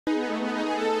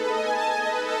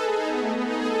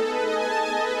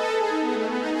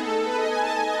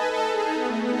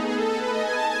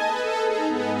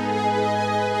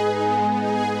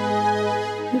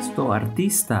Questo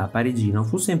artista parigino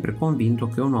fu sempre convinto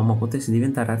che un uomo potesse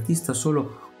diventare artista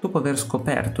solo dopo aver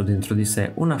scoperto dentro di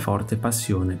sé una forte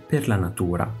passione per la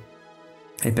natura.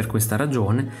 E per questa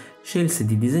ragione scelse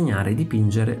di disegnare e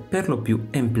dipingere per lo più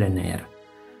en plein air.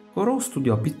 Corot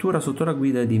studiò pittura sotto la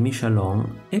guida di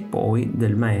Michelon e poi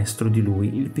del maestro di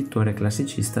lui, il pittore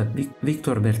classicista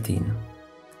Victor Bertin.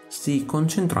 Si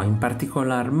concentrò in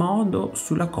particolar modo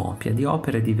sulla copia di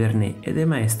opere di Vernet e dei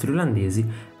maestri olandesi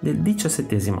del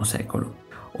XVII secolo.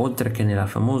 Oltre che nella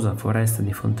famosa foresta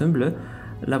di Fontainebleau,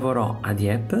 lavorò a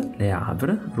Dieppe, Le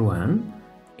Havre, Rouen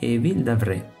e Ville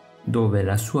d'Avray, dove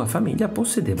la sua famiglia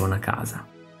possedeva una casa.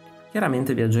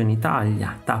 Chiaramente viaggiò in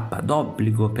Italia, tappa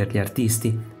d'obbligo per gli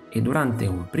artisti, e durante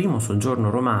un primo soggiorno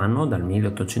romano, dal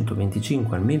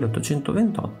 1825 al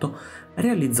 1828,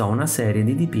 realizzò una serie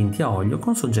di dipinti a olio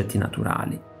con soggetti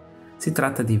naturali. Si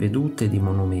tratta di vedute di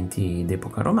monumenti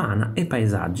d'epoca romana e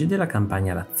paesaggi della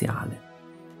campagna laziale.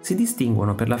 Si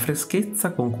distinguono per la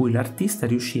freschezza con cui l'artista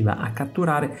riusciva a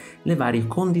catturare le varie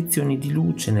condizioni di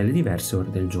luce nelle diverse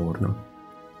ore del giorno.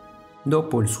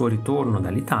 Dopo il suo ritorno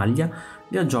dall'Italia,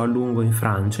 viaggiò a lungo in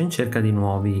Francia in cerca di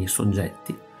nuovi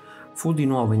soggetti. Fu di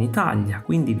nuovo in Italia,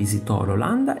 quindi visitò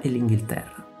l'Olanda e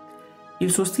l'Inghilterra.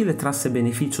 Il suo stile trasse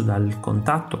beneficio dal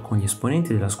contatto con gli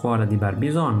esponenti della scuola di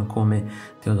Barbizon come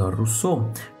Théodore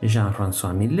Rousseau,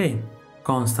 Jean-François Millet,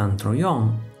 Constant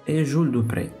Troyon e Jules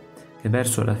Dupré, che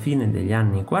verso la fine degli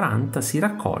anni 40 si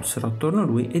raccolsero attorno a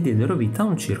lui e diedero vita a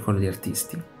un circolo di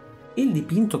artisti. Il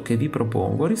dipinto che vi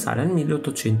propongo risale al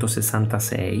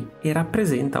 1866 e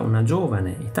rappresenta una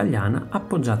giovane italiana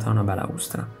appoggiata a una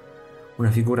balaustra. Una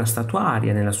figura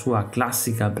statuaria nella sua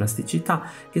classica plasticità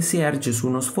che si erge su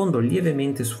uno sfondo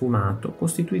lievemente sfumato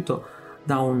costituito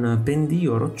da un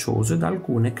pendio roccioso e da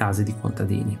alcune case di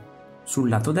contadini. Sul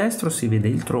lato destro si vede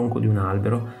il tronco di un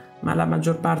albero, ma la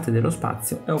maggior parte dello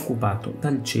spazio è occupato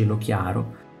dal cielo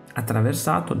chiaro,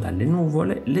 attraversato dalle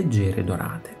nuvole leggere e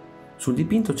dorate. Sul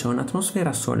dipinto c'è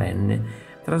un'atmosfera solenne,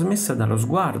 trasmessa dallo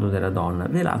sguardo della donna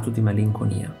velato di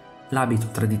malinconia. L'abito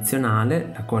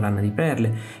tradizionale, la collana di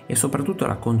perle e soprattutto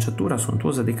l'acconciatura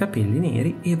sontuosa dei capelli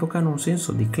neri evocano un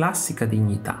senso di classica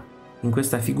dignità. In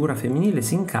questa figura femminile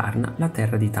si incarna la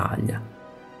terra d'Italia,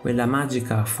 quella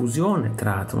magica fusione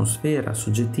tra atmosfera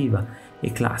soggettiva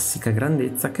e classica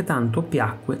grandezza che tanto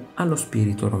piacque allo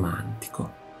spirito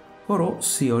romantico. Corot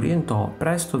si orientò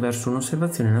presto verso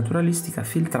un'osservazione naturalistica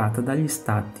filtrata dagli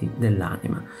stati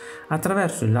dell'anima,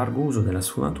 attraverso il largo uso della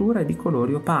sfumatura e di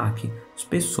colori opachi,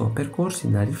 spesso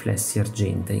percorsi da riflessi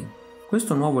argentei.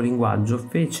 Questo nuovo linguaggio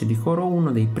fece di Corot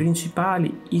uno dei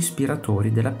principali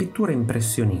ispiratori della pittura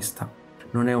impressionista.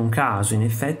 Non è un caso, in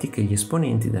effetti, che gli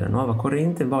esponenti della nuova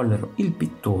corrente vollero il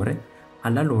pittore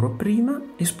alla loro prima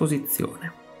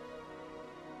esposizione.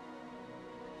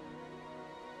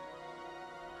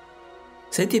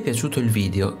 Se ti è piaciuto il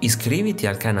video, iscriviti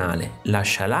al canale,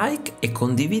 lascia like e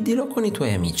condividilo con i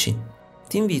tuoi amici.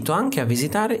 Ti invito anche a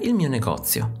visitare il mio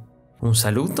negozio. Un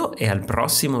saluto e al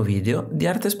prossimo video di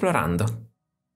Artesplorando.